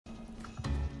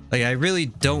Like, I really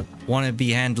don't want to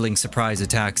be handling surprise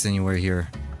attacks anywhere here.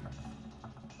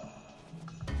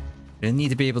 I need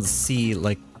to be able to see,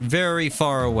 like, very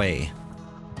far away.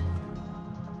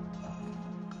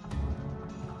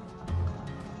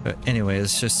 But anyway,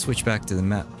 let's just switch back to the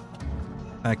map.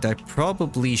 In fact, I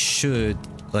probably should,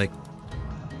 like,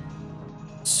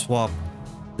 swap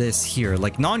this here.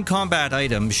 Like, non-combat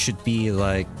items should be,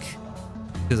 like,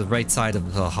 to the right side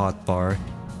of the hotbar.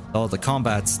 All the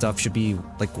combat stuff should be,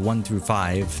 like, 1 through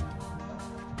 5.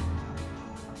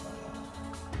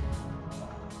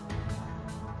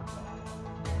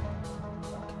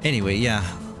 Anyway, yeah.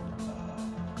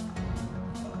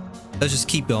 Let's just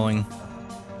keep going.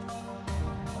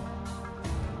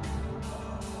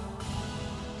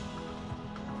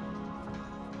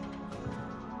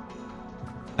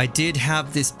 I did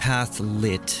have this path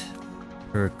lit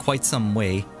for quite some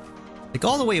way. Like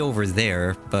all the way over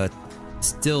there, but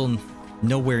still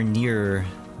nowhere near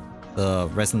the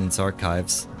Resonance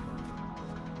Archives.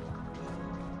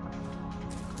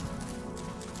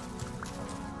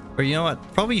 Or you know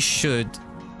what? Probably should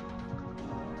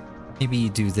maybe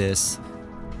do this.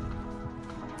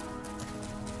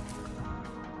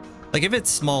 Like if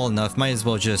it's small enough, might as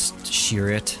well just shear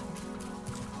it.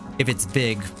 If it's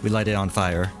big, we light it on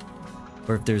fire.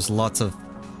 Or if there's lots of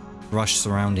brush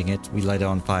surrounding it, we light it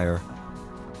on fire.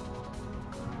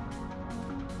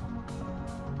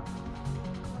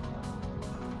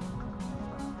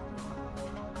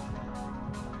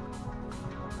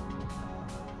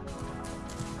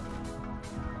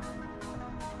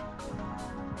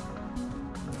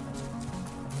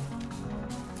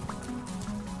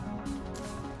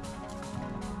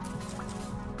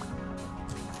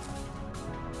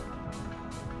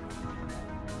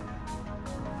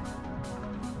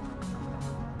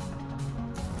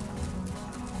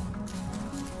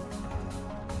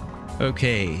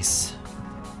 Okay, it's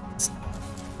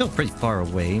still pretty far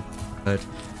away, but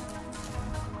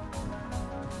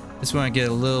just want to get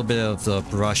a little bit of the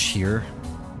brush here.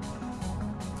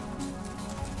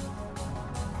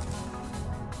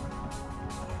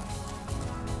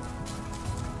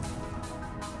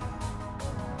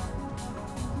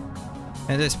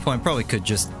 At this point, probably could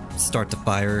just start the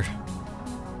fire.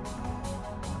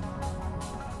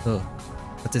 Oh,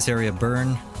 let this area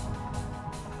burn.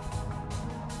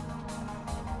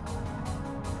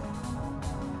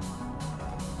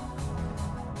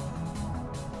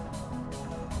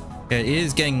 Yeah, it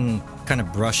is getting kind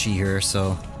of brushy here,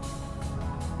 so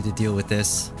need to deal with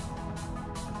this.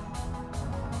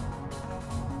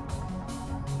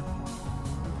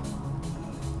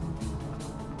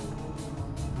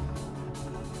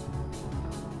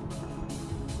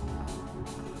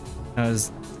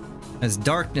 As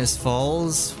darkness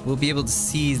falls, we'll be able to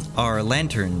see our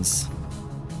lanterns.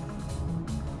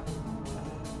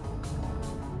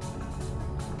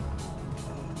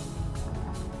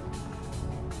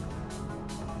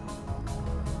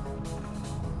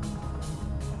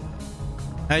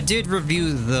 I did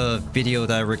review the video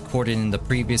that I recorded in the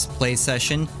previous play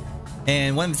session,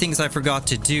 and one of the things I forgot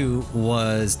to do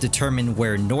was determine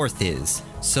where north is.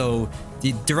 So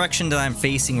the direction that I'm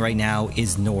facing right now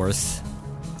is north.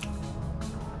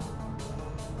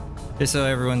 Just so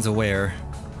everyone's aware.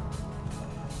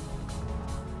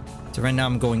 So right now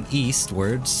I'm going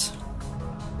eastwards.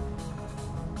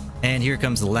 And here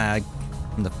comes the lag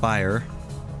from the fire.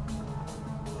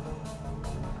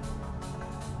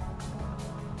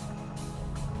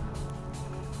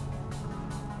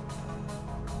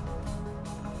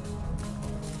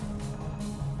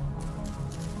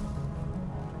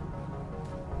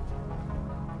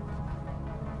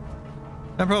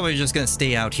 I'm probably just gonna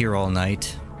stay out here all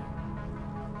night.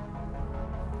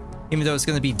 Even though it's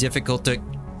gonna be difficult to...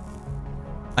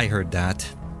 I heard that.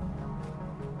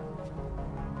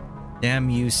 Damn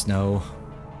you, snow.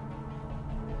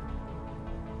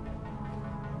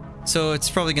 So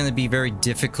it's probably gonna be very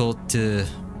difficult to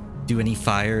do any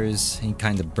fires, any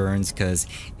kind of burns, because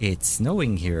it's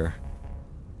snowing here.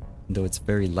 Though it's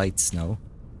very light snow.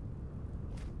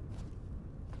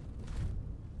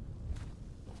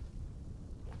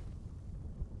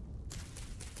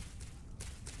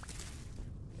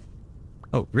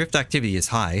 Oh, rift activity is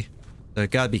high. So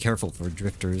gotta be careful for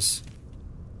drifters.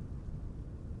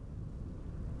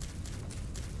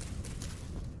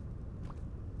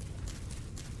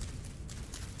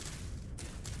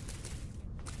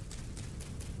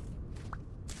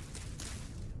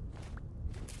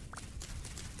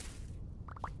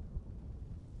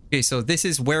 Okay, so this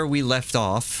is where we left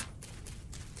off.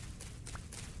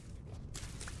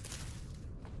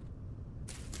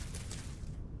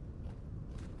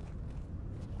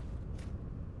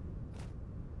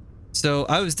 So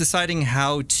I was deciding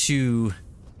how to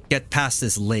get past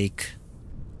this lake.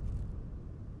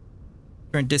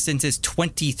 Current distance is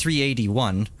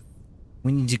 2381.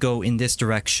 We need to go in this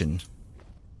direction.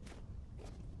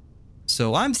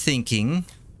 So I'm thinking,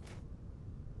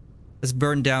 let's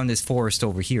burn down this forest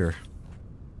over here.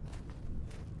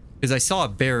 Because I saw a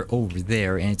bear over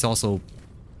there, and it's also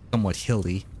somewhat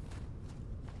hilly.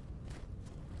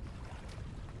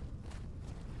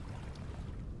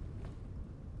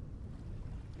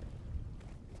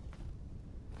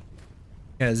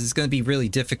 Yeah, this is going to be really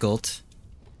difficult.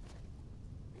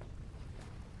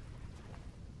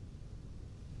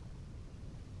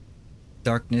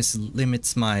 Darkness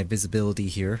limits my visibility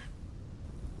here.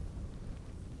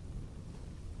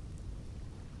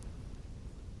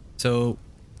 So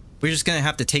we're just gonna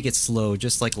have to take it slow,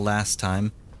 just like last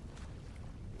time.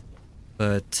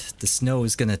 But the snow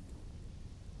is gonna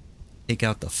take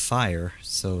out the fire,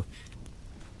 so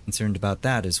concerned about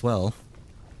that as well.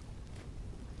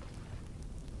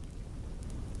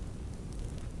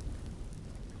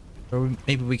 Or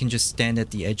maybe we can just stand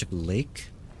at the edge of the lake.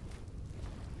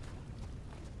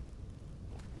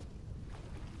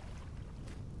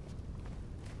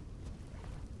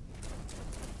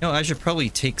 No, I should probably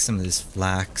take some of this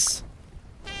flax.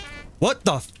 What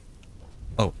the f—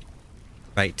 oh,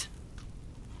 right.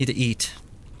 Need to eat.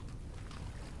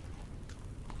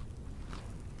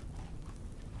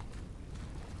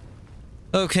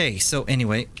 Okay, so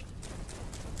anyway.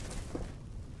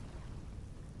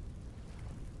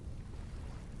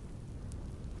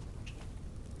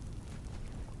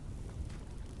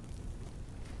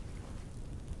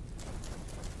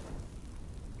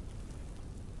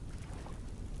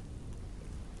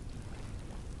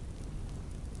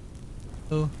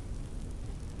 Oh. Like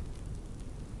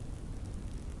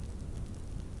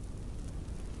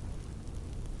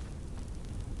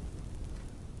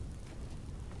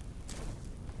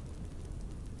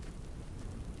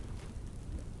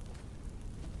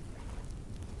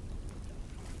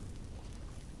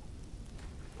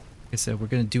I said, we're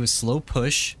gonna do a slow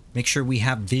push. Make sure we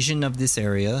have vision of this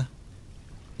area.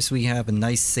 Just so we have a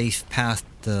nice safe path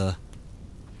to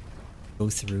go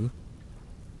through.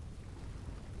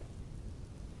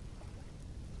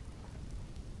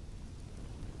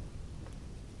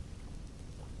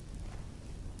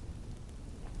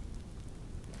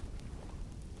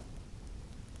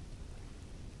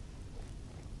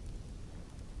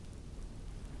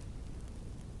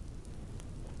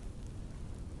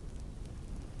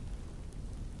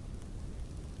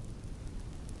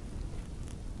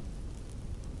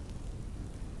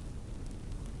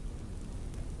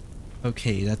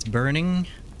 Okay, that's burning.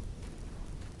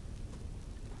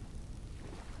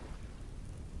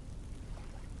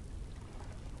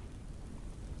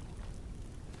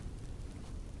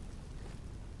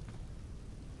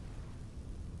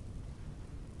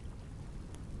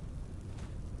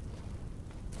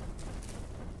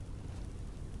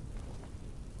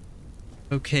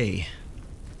 Okay.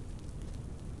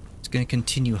 Just gonna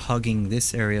continue hugging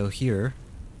this area here.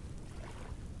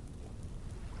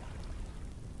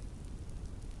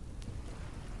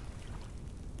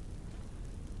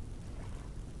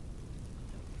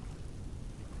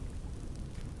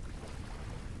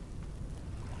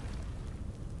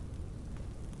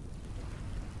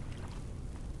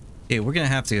 Okay, we're gonna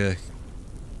have to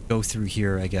go through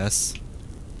here, I guess.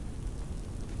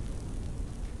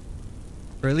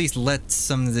 Or at least let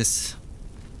some of this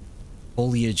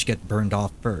foliage get burned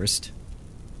off first.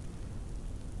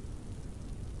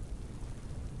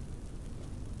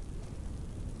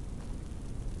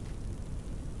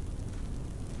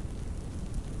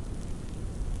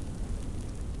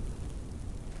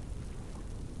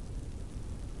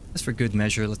 Just for good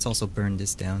measure, let's also burn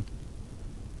this down.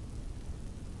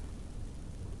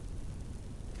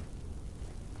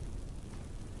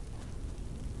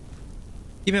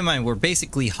 Keep in mind, we're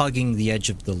basically hugging the edge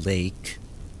of the lake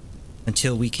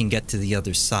until we can get to the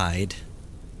other side.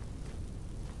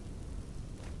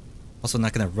 Also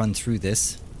not gonna run through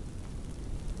this.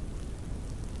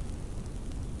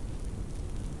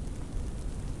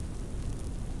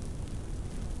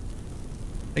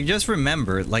 Like, just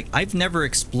remember, like, I've never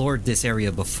explored this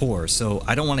area before, so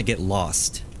I don't want to get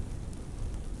lost.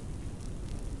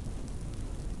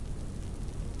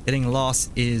 Getting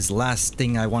lost is the last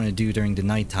thing I want to do during the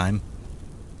nighttime.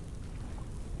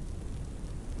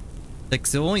 Like,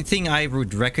 the only thing I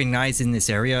would recognize in this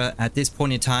area at this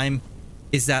point in time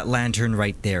is that lantern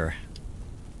right there.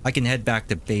 I can head back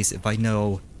to base if I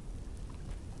know,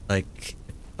 like,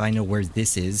 if I know where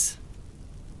this is.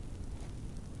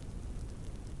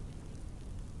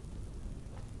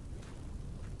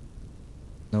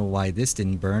 Know why this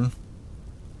didn't burn.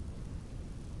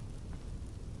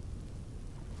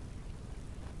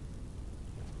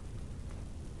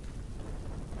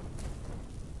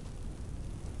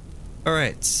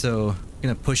 Alright, so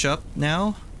gonna push up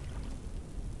now.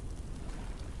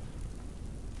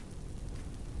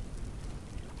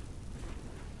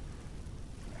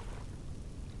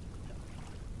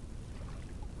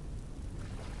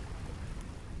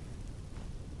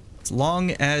 As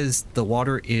long as the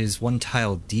water is one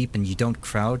tile deep and you don't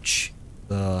crouch,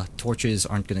 the torches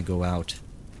aren't gonna go out.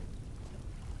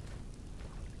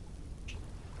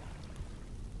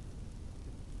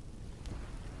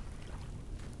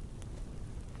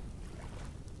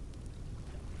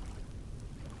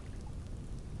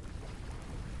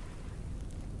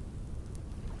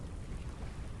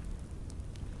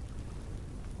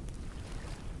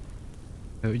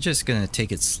 We're just gonna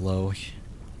take it slow.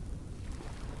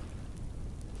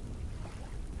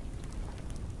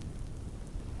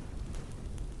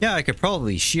 Yeah, I could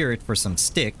probably shear it for some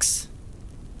sticks.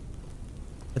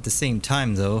 At the same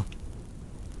time, though,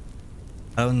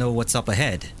 I don't know what's up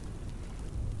ahead.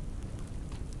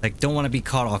 Like, don't want to be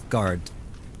caught off guard.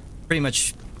 Pretty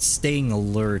much staying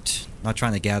alert, not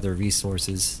trying to gather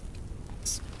resources.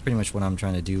 It's pretty much what I'm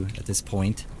trying to do at this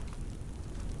point.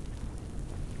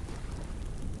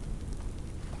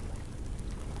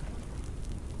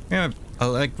 Yeah,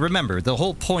 like, remember, the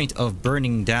whole point of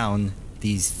burning down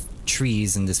these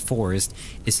trees in this forest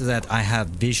is so that I have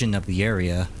vision of the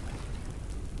area.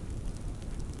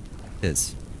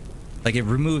 Like, it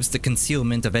removes the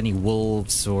concealment of any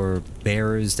wolves or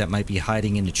bears that might be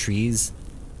hiding in the trees,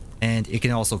 and it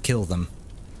can also kill them.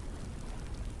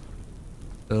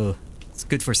 So it's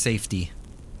good for safety.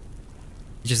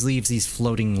 It just leaves these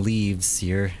floating leaves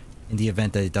here in the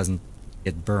event that it doesn't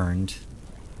get burned.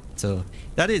 So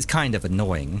that is kind of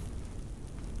annoying.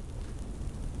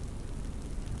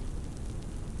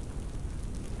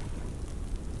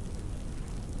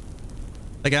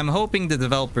 Like, I'm hoping the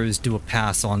developers do a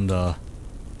pass on the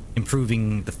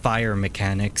improving the fire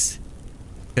mechanics,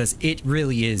 because it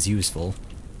really is useful.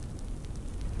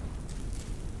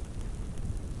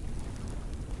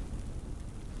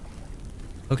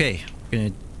 Okay, we're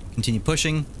gonna continue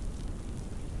pushing.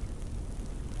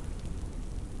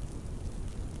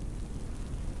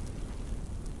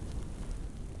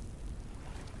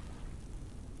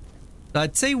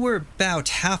 I'd say we're about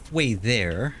halfway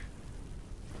there.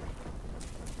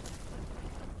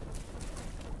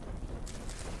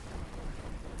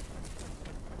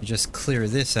 Just clear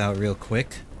this out real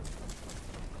quick.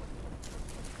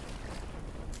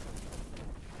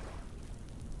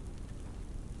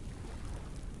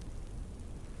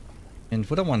 And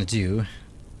what I want to do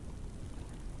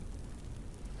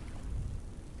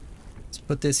is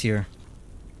put this here.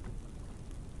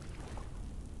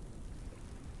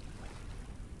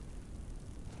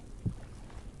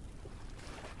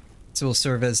 This will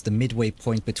serve as the midway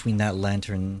point between that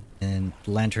lantern and the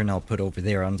lantern I'll put over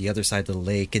there on the other side of the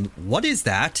lake. And what is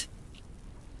that?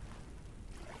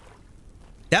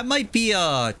 That might be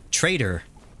a trader.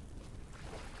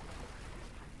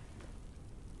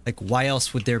 Like, why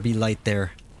else would there be light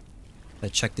there?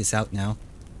 Let's check this out now.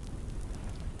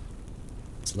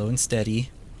 Slow and steady.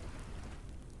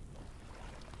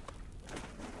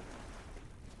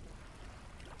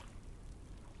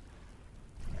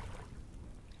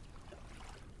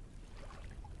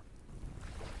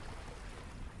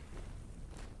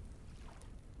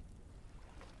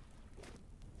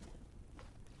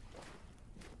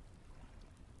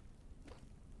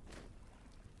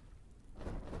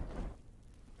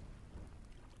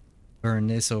 Burn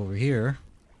this over here.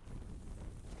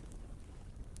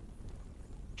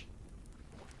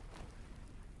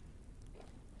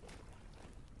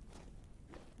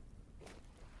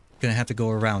 Gonna have to go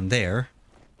around there.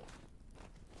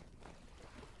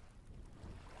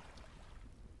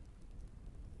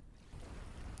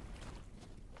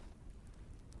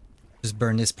 Just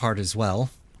burn this part as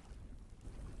well.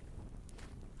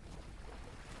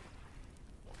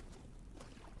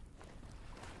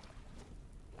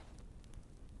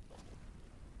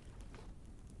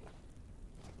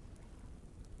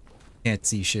 Can't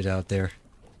see shit out there.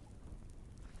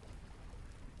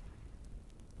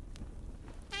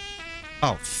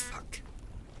 Oh, fuck.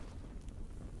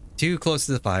 Too close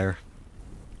to the fire.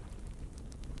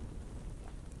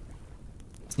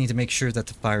 Just need to make sure that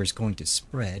the fire is going to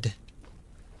spread.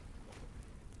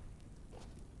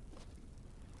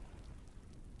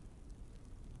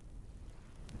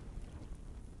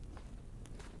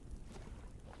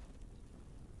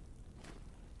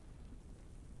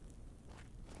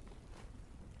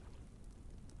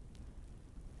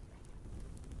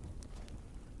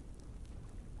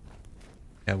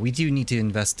 Yeah, we do need to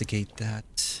investigate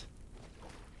that.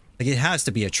 Like, it has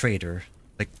to be a trader.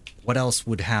 Like, what else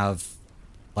would have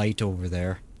light over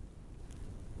there?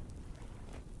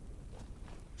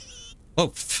 Oh,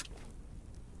 pff.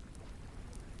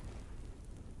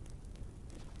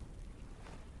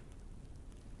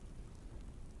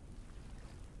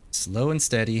 Slow and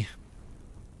steady.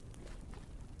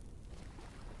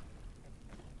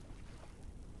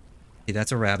 Okay,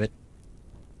 that's a rabbit.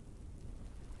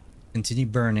 Continue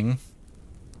burning.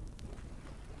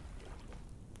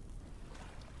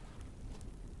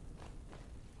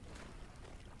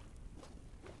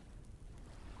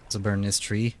 Let's burn this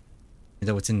tree, even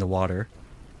though it's in the water.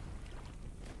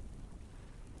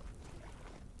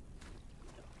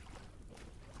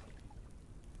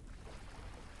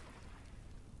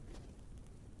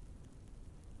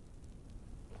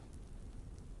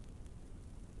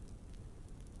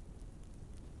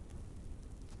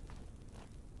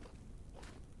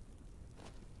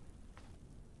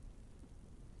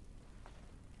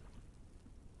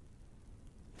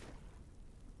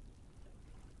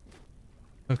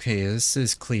 Okay, this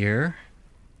is clear.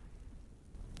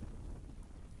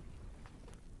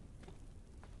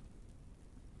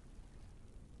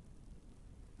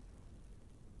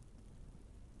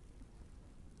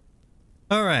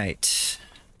 All right.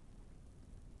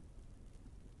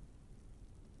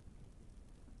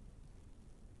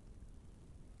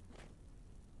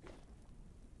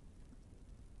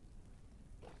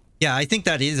 Yeah, I think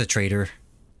that is a trader.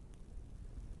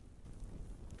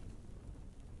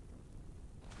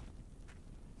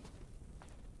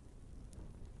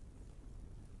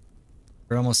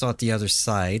 We're almost at the other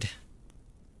side.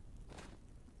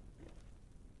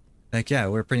 Like, yeah,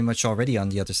 we're pretty much already on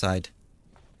the other side.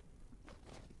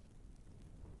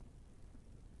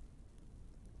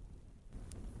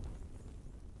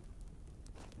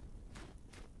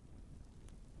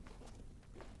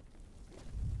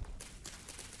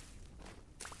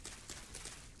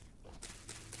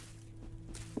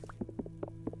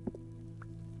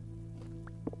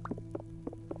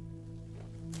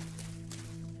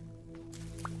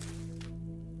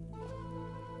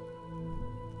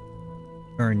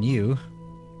 Burn you.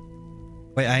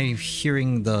 Wait, I'm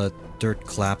hearing the dirt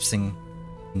collapsing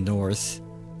north.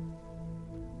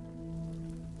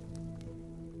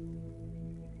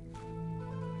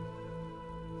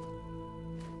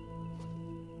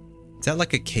 Is that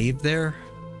like a cave there?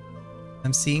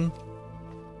 I'm seeing?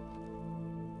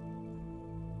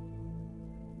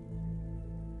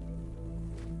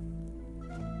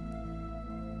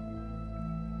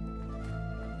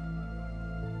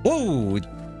 Whoa!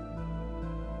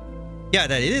 Yeah,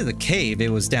 that is a cave.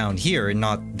 It was down here and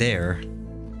not there.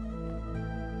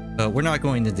 But we're not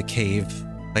going to the cave.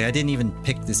 Like, I didn't even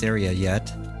pick this area yet.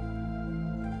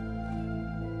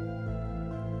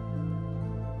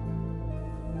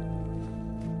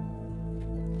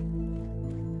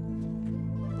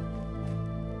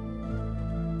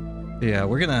 Yeah,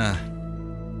 we're gonna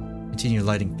continue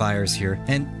lighting fires here.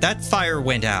 And that fire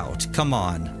went out. Come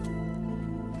on.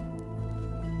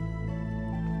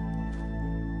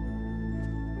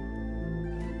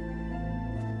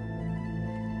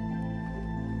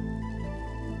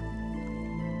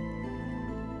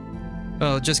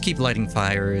 Well, just keep lighting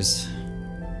fires.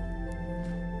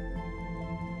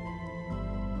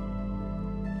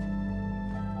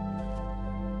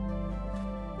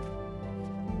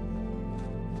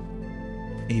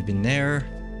 Even there.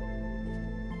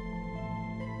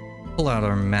 Pull out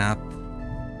our map.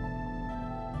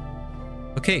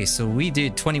 Okay, so we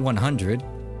did 2100.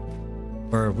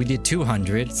 Or we did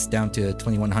 200. It's down to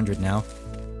 2100 now.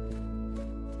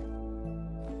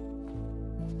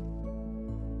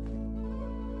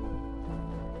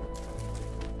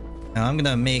 Now I'm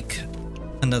gonna make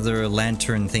another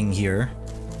lantern thing here.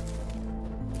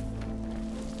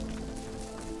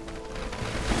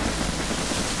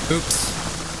 Oops.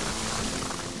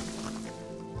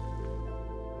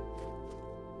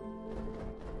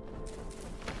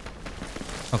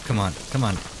 Oh, come on, come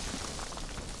on.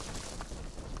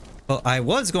 Well, I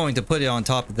was going to put it on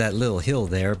top of that little hill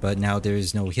there, but now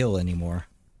there's no hill anymore.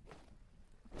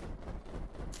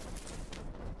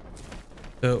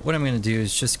 So what I'm going to do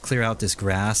is just clear out this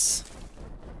grass.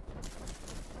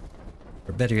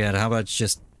 Or better yet, how about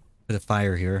just put a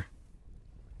fire here?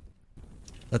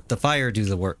 Let the fire do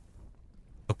the work.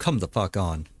 Oh, come the fuck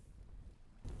on.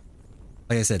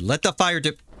 Like I said, let the fire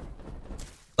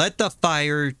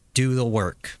do the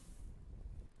work.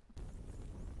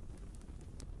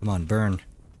 Come on, burn.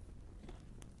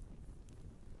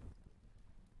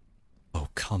 Oh,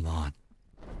 come on.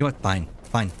 You know what? Fine.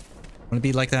 Fine. Want to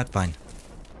be like that? Fine.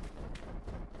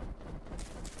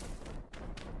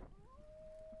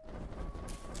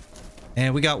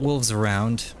 And we got wolves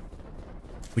around,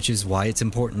 which is why it's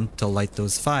important to light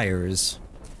those fires.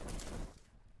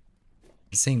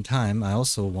 At the same time, I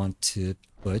also want to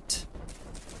put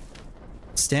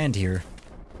a stand here.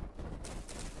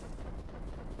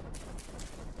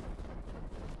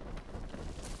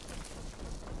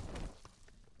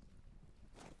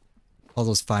 All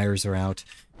those fires are out.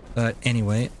 But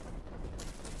anyway.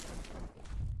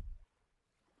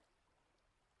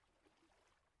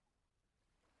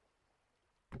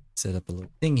 Set up a little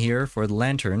thing here for the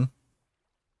lantern.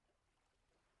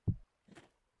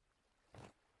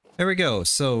 There we go.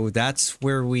 So that's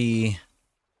where we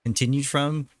continued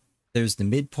from. There's the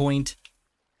midpoint,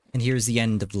 and here's the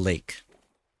end of the lake.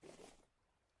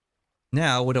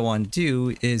 Now what I want to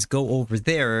do is go over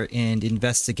there and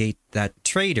investigate that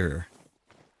trader.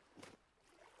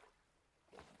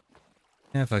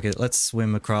 Yeah, fuck it. Let's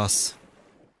swim across.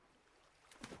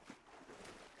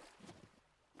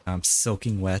 I'm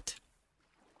soaking wet.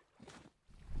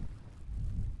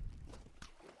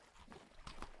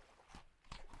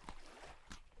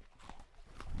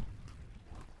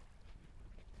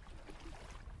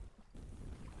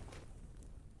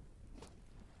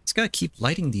 Just gotta keep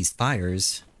lighting these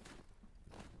fires.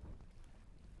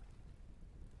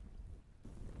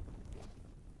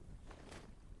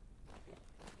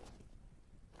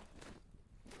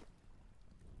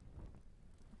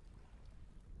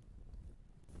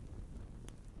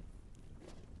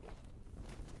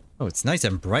 Oh, it's nice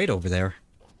and bright over there.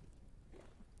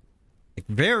 Like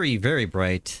very, very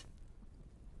bright.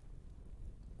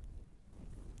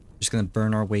 Just gonna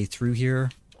burn our way through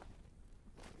here.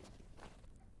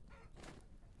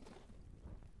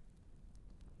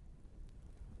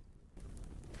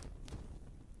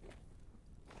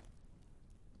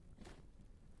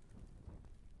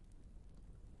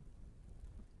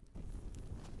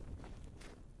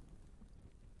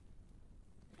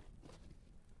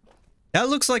 That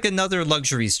looks like another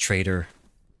luxuries trader.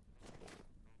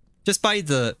 Just by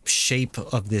the shape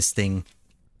of this thing.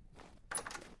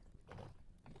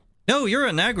 No, you're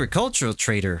an agricultural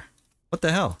trader. What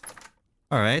the hell?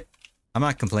 Alright. I'm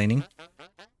not complaining.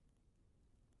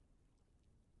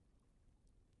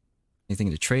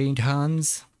 Anything to trade,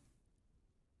 Hans?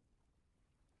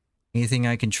 Anything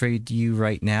I can trade you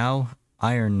right now?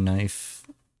 Iron knife.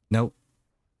 Nope.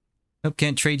 Nope,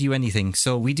 can't trade you anything.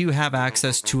 So we do have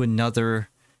access to another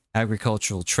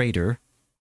agricultural trader.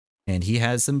 And he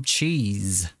has some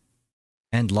cheese.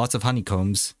 And lots of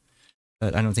honeycombs.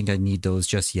 But I don't think I need those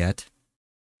just yet.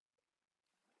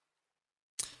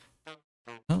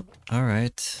 Oh,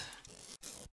 alright.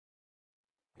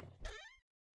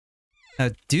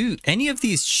 Do any of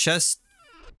these chests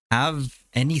have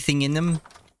anything in them?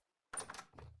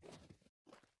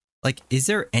 Like, is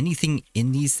there anything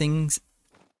in these things?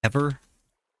 Ever?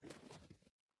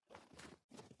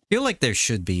 Feel like there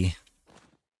should be.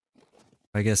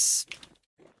 I guess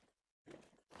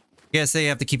they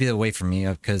have to keep it away from me,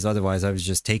 because otherwise I would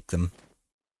just take them.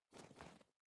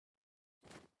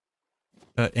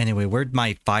 But anyway, where'd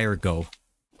my fire go?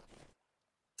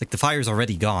 It's like the fire's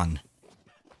already gone.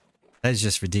 That is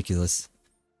just ridiculous.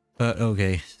 But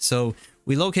okay, so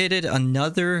we located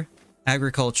another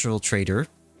agricultural trader.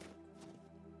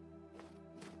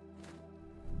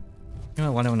 You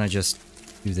know, why don't I just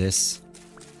do this?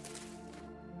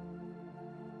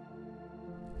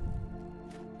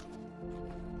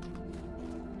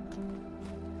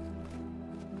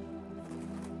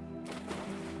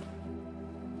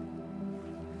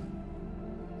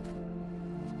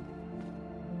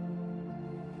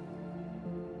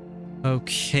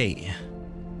 Okay.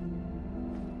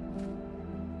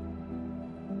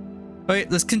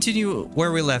 Alright, let's continue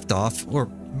where we left off.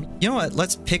 Or, you know what?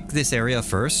 Let's pick this area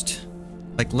first.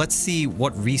 Like, let's see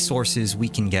what resources we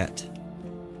can get.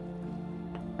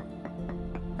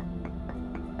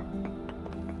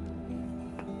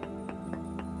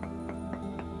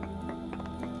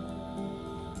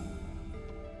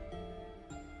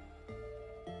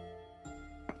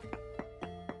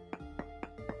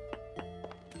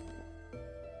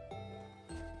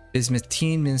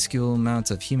 Bismuthine, minuscule amounts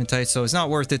of hematite, so it's not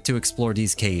worth it to explore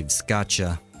these caves.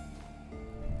 Gotcha.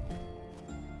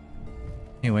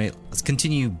 Anyway, let's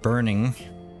continue burning.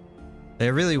 I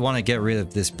really want to get rid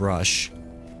of this brush.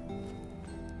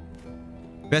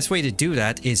 Best way to do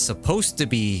that is supposed to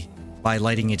be by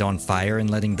lighting it on fire and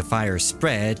letting the fire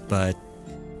spread, but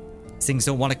things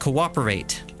don't want to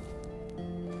cooperate.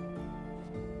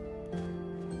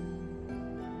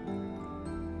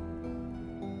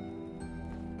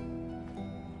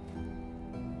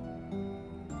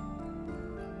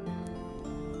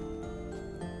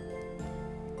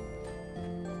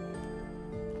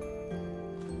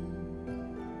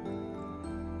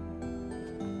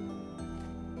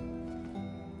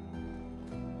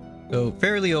 So,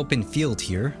 fairly open field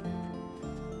here.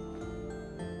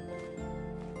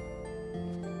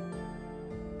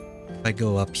 If I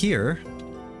go up here...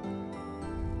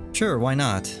 Sure, why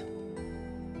not?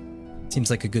 Seems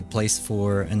like a good place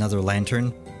for another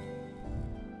lantern.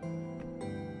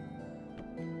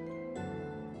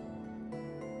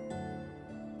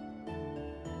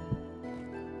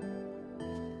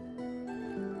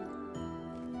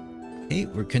 Okay,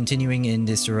 we're continuing in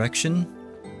this direction.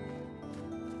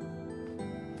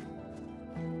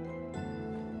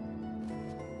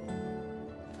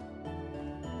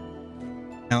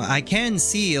 Now, I can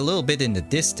see a little bit in the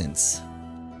distance.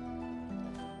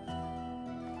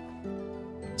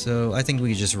 So, I think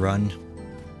we just run.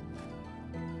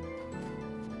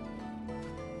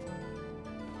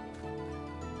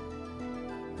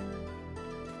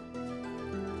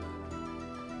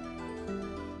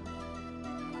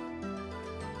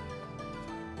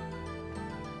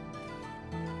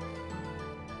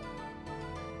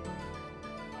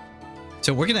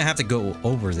 So, we're gonna have to go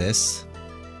over this.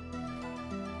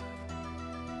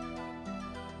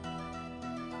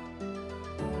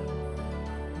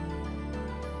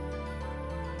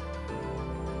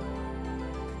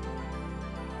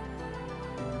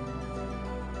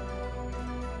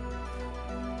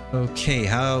 Okay,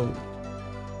 how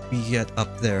we get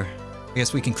up there? I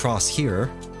guess we can cross here.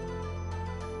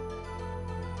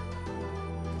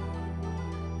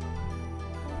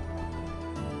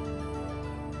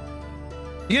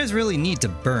 You guys really need to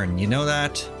burn, you know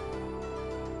that?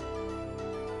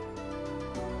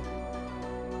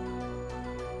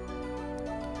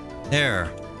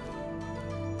 There.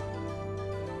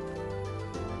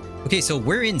 Okay, so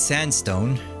we're in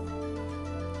sandstone.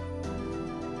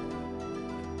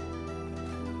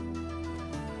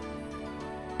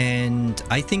 And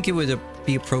I think it would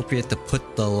be appropriate to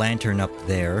put the lantern up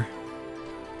there.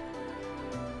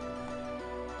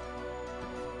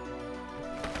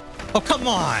 Oh, come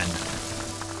on!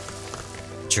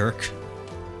 Jerk.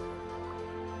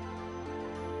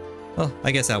 Well,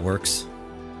 I guess that works.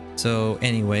 So,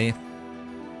 anyway.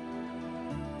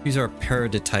 Use our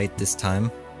peridotite this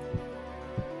time.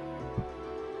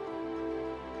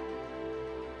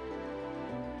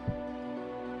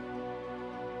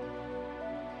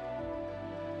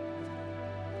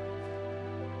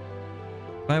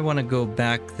 I want to go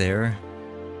back there.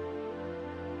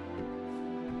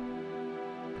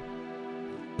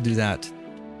 We'll do that.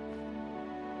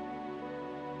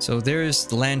 So there's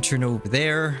the lantern over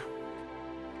there.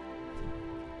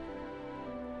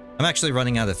 I'm actually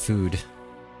running out of food,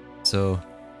 so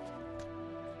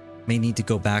may need to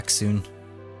go back soon.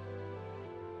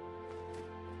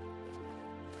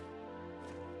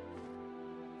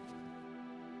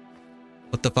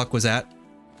 What the fuck was that?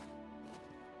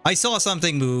 I saw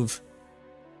something move.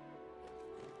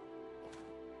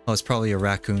 Oh, it's probably a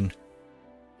raccoon.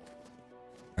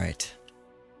 Right.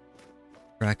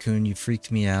 Raccoon, you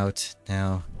freaked me out.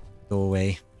 Now, go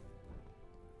away.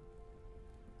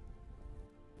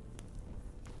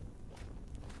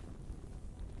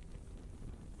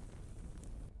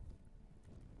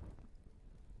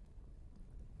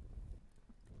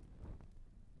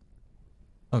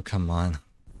 Oh, come on.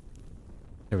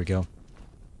 There we go.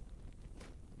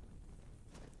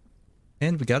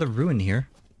 And we got a ruin here.